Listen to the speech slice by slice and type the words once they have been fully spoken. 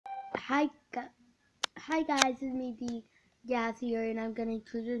Hi, hi guys, it's me, the Jazz here, and I'm gonna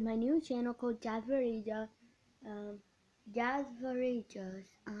introduce my new channel called Jazz Varilla. Jazz Varilla's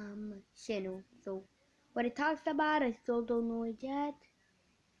channel. So, what it talks about, I still don't know it yet.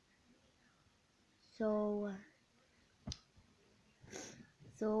 So,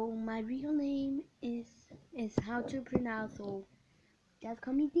 my real name is how to pronounce. So, just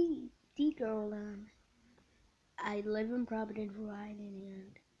call me D girl. I live in Providence, Rhode Island,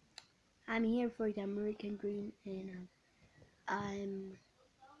 and I'm here for the American dream, and I'm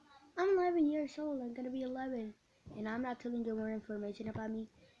 11 years old. I'm gonna be 11, and I'm not telling you more information about me.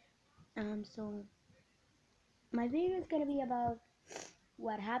 So my video is gonna be about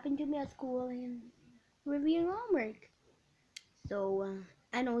what happened to me at school and reviewing homework. So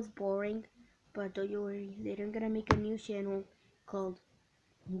I know it's boring, but don't you worry. Later I'm gonna make a new channel called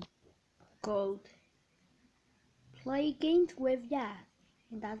called Play Games with Jazz,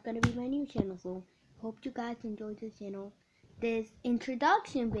 and that's gonna be my new channel. So hope you guys enjoy this channel, this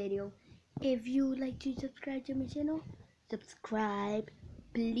introduction video. If you like to subscribe to my channel, subscribe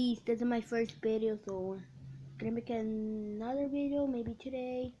please. This is my first video, so I'm gonna make another video maybe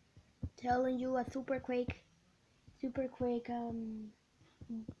today, telling you a super quick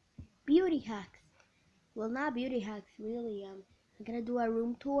beauty hacks. Well, not beauty hacks really. I'm gonna do a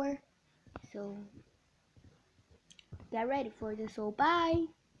room tour, so get ready for this. So bye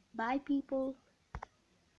people.